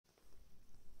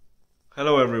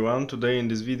Hello everyone, today in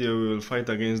this video we will fight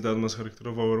against the atmospheric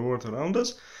of our world around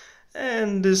us,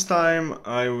 and this time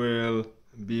I will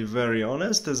be very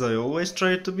honest, as I always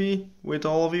try to be with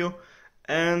all of you,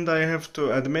 and I have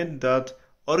to admit that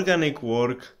organic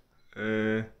work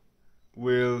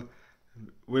will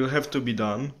have to be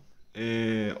done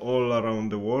all around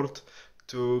the world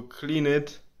to clean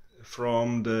it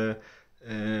from the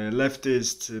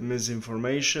leftist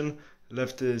misinformation,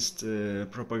 leftist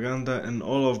propaganda, and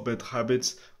all of bad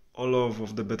habits, all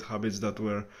of the bad habits that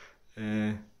were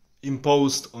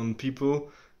imposed on people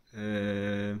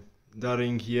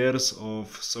during years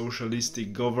of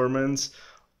socialistic governments,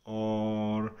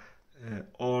 or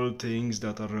all things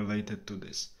that are related to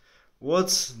this.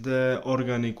 What's the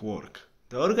organic work?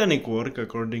 The organic work,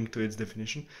 according to its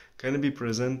definition, can be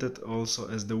presented also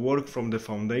as the work from the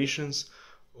foundations,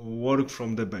 or work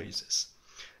from the basis.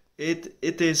 It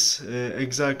is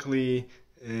exactly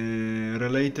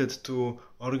related to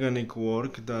organic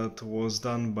work that was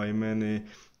done by many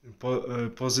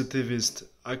positivist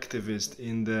activists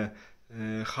in the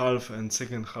half and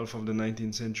second half of the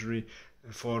 19th century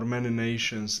for many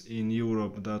nations in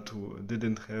Europe that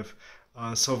didn't have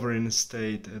a sovereign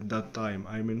state at that time.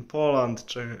 I mean Poland,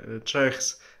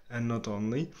 Czechs, and not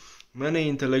only. Many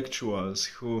intellectuals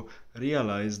who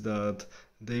realized that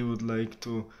they would like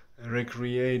to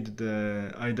recreate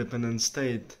the independent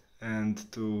state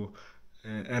and to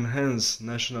enhance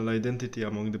national identity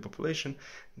among the population,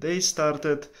 they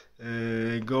started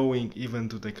going even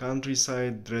to the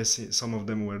countryside, dressing. Some of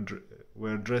them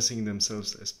were dressing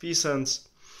themselves as peasants,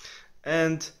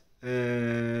 and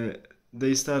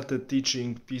they started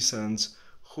teaching peasants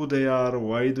who they are,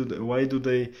 why do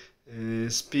they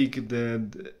speak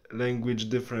the language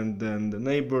different than the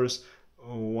neighbors,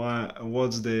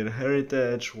 what's their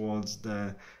heritage, what's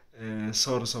the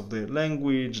source of their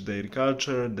language, their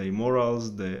culture, their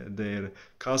morals, their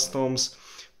customs,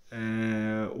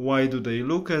 why do they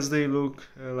look as they look,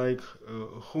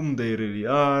 whom they really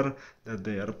are, that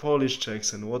they are Polish,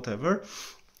 Czechs, and whatever.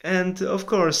 And of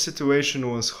course, situation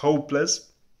was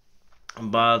hopeless,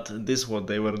 but this what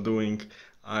they were doing,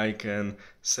 I can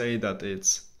say that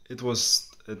it was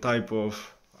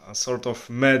a sort of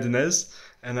madness,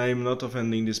 and I am not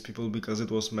offending these people because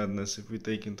it was madness if we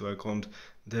take into account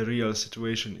the real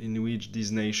situation in which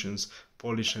these nations,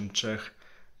 Polish and Czech,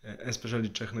 especially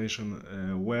Czech nation,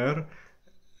 were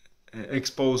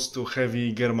exposed to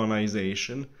heavy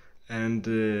Germanization, and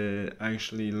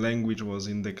actually language was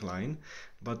in decline.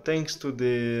 But thanks to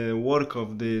the work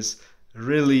of these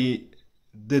really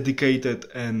dedicated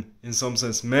and in some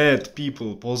sense mad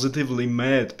people, positively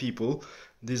mad people,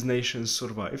 these nations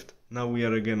survived. Now we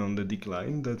are again on the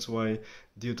decline. That's why,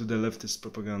 due to the leftist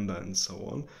propaganda and so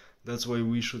on, that's why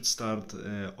we should start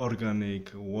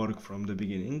organic work from the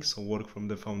beginning, so work from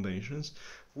the foundations.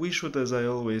 We should, as I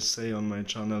always say on my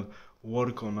channel,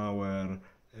 work on our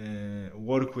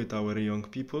work with our young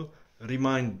people,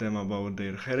 remind them about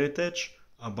their heritage,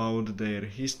 about their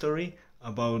history,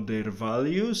 about their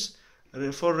values.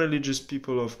 For religious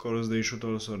people, of course, they should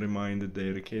also remind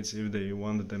their kids if they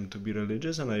want them to be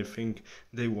religious, and I think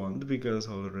they want, because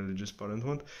all religious parents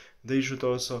want. They should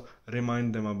also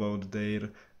remind them about their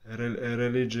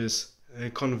religious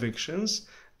convictions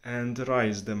and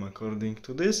raise them according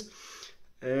to this.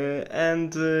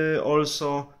 And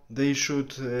also they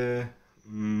should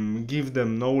give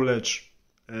them knowledge,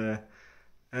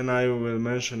 and I will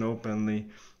mention openly,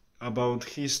 about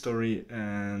history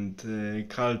and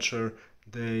culture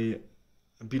they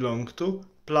belong to,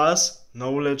 plus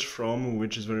knowledge from,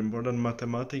 which is very important,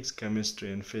 mathematics,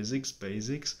 chemistry, and physics,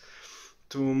 basics,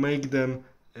 to make them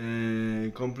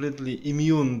completely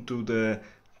immune to the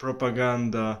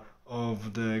propaganda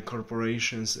of the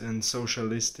corporations and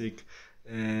socialistic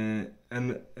and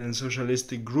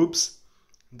socialistic groups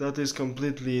that is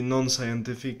completely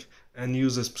non-scientific and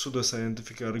uses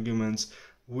pseudoscientific arguments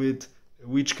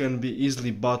which can be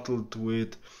easily battled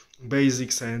with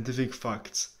basic scientific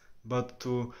facts. But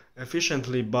to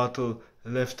efficiently battle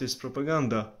leftist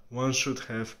propaganda, one should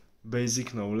have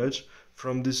basic knowledge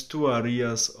from these two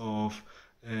areas of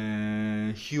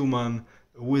human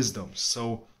wisdom.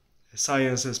 So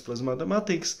sciences plus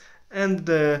mathematics, and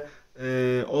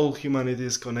all humanity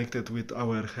is connected with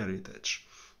our heritage.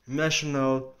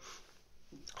 National,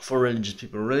 for religious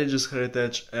people, religious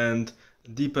heritage, and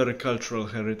deeper cultural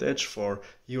heritage for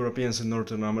Europeans and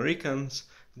Northern Americans.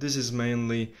 This is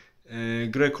mainly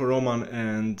Greco-Roman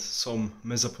and some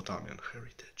Mesopotamian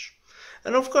heritage.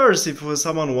 And of course, if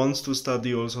someone wants to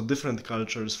study also different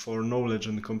cultures for knowledge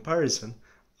and comparison,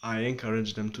 I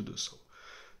encourage them to do so.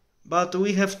 But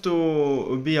we have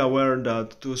to be aware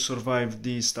that to survive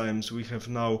these times we have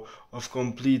now of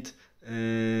complete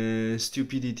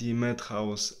stupidity,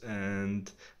 madhouse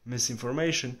and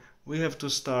misinformation, we have to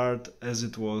start as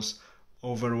it was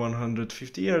over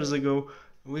 150 years ago.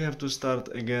 We have to start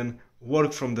again,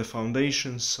 work from the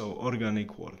foundations, so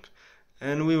organic work.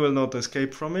 And we will not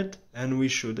escape from it, and we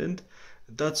shouldn't.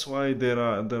 That's why there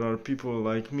are people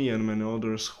like me and many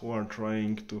others who are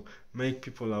trying to make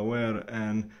people aware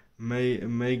and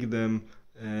make them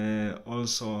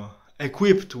also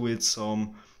equipped with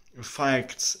some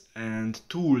facts and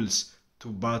tools to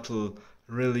battle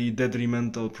really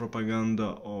detrimental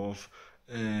propaganda of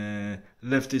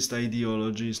leftist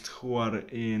ideologists who are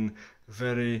in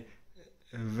very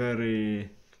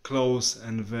close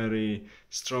and very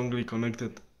strongly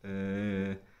connected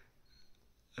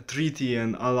treaty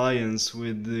and alliance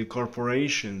with the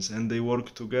corporations, and they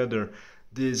work together.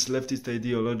 These leftist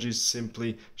ideologies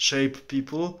simply shape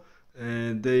people,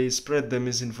 they spread the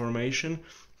misinformation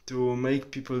to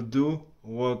make people do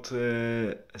what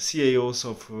CEOs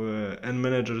of and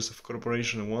managers of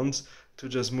corporation wants, to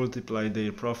just multiply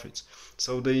their profits.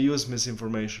 So they use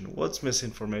misinformation. What's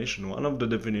misinformation? One of the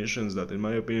definitions that, in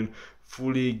my opinion,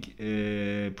 fully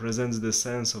presents the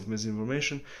sense of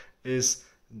misinformation is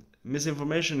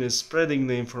misinformation is spreading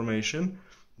the information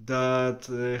that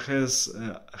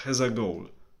has a goal.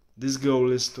 This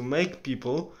goal is to make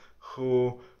people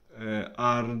who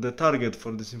are the target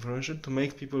for this information, to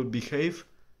make people behave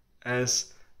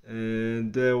as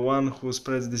the one who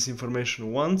spreads this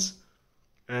information wants,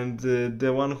 and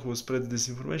the one who spreads this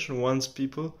information wants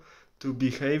people to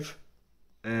behave,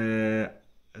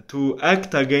 to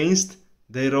act against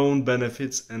their own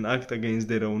benefits and act against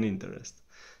their own interest.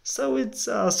 So it's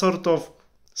a sort of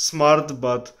smart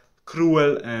but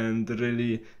cruel and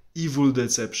really evil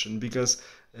deception, because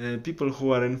people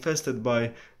who are infested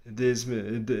by this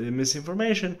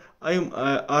misinformation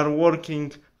are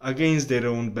working against their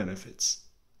own benefits,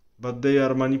 but they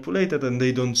are manipulated and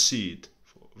they don't see it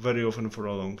very often for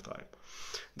a long time.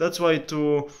 That's why,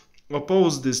 to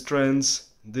oppose these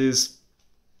trends, this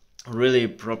really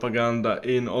propaganda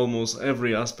in almost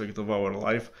every aspect of our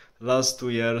life, last 2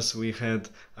 years we had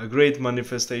a great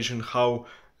manifestation how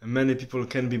many people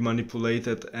can be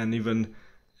manipulated and even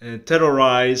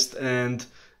terrorized and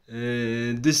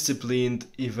disciplined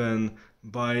even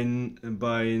by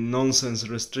nonsense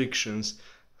restrictions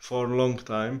for a long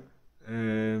time.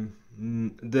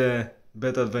 The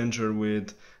bad adventure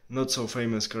with not so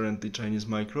famous currently Chinese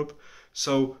microbe.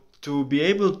 So to be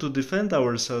able to defend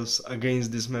ourselves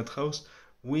against this madhouse,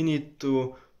 we need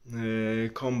to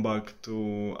come back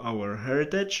to our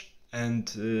heritage and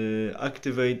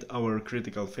activate our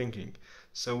critical thinking.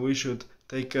 So we should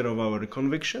take care of our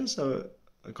convictions. Our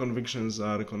convictions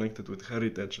are connected with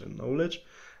heritage and knowledge,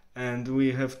 and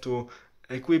we have to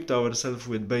equip ourselves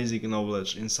with basic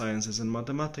knowledge in sciences and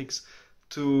mathematics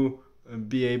to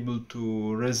be able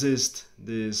to resist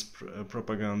this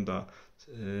propaganda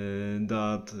and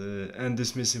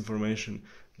this misinformation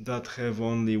that have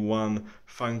only one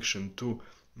function,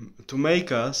 to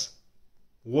make us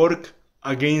work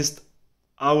against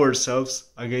ourselves,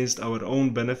 against our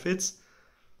own benefits,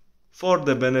 for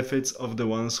the benefits of the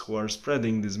ones who are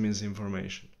spreading this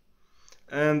misinformation.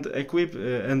 And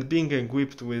being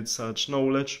equipped with such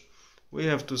knowledge, we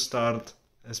have to start,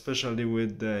 especially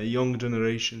with the young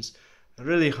generations,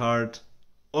 really hard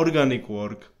organic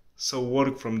work, so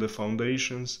work from the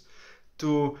foundations,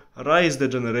 to raise the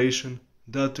generation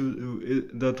that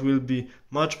will be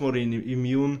much more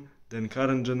immune than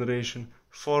current generation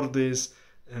for this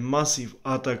massive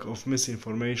attack of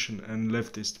misinformation and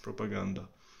leftist propaganda.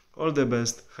 All the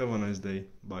best, have a nice day,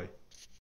 bye.